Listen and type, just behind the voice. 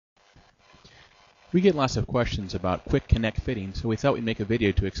We get lots of questions about quick connect fittings, so we thought we'd make a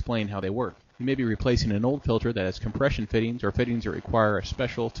video to explain how they work. You may be replacing an old filter that has compression fittings or fittings that require a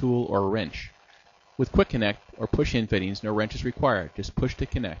special tool or a wrench. With quick connect or push-in fittings, no wrench is required, just push to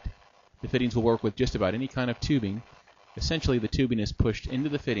connect. The fittings will work with just about any kind of tubing. Essentially, the tubing is pushed into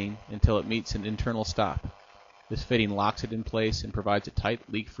the fitting until it meets an internal stop. This fitting locks it in place and provides a tight,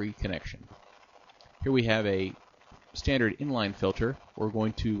 leak-free connection. Here we have a standard inline filter. We're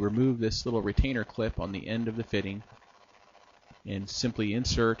going to remove this little retainer clip on the end of the fitting and simply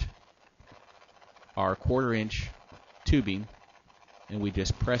insert our 1/4 inch tubing, and we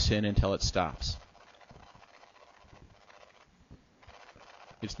just press in until it stops.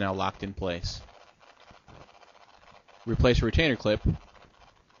 It's now locked in place. Replace a retainer clip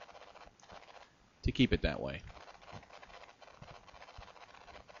to keep it that way.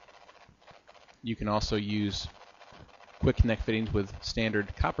 You can also use quick connect fittings with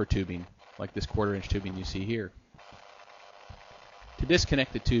standard copper tubing, like this 1/4 inch tubing you see here. To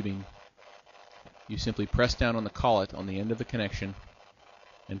disconnect the tubing, you simply press down on the collet on the end of the connection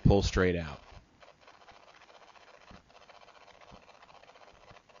and pull straight out.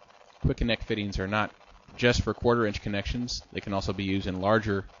 Quick connect fittings are not just for 1/4 inch connections. They can also be used in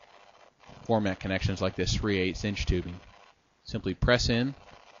larger format connections like this 3/8 inch tubing. Simply press in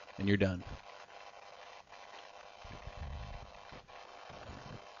and you're done.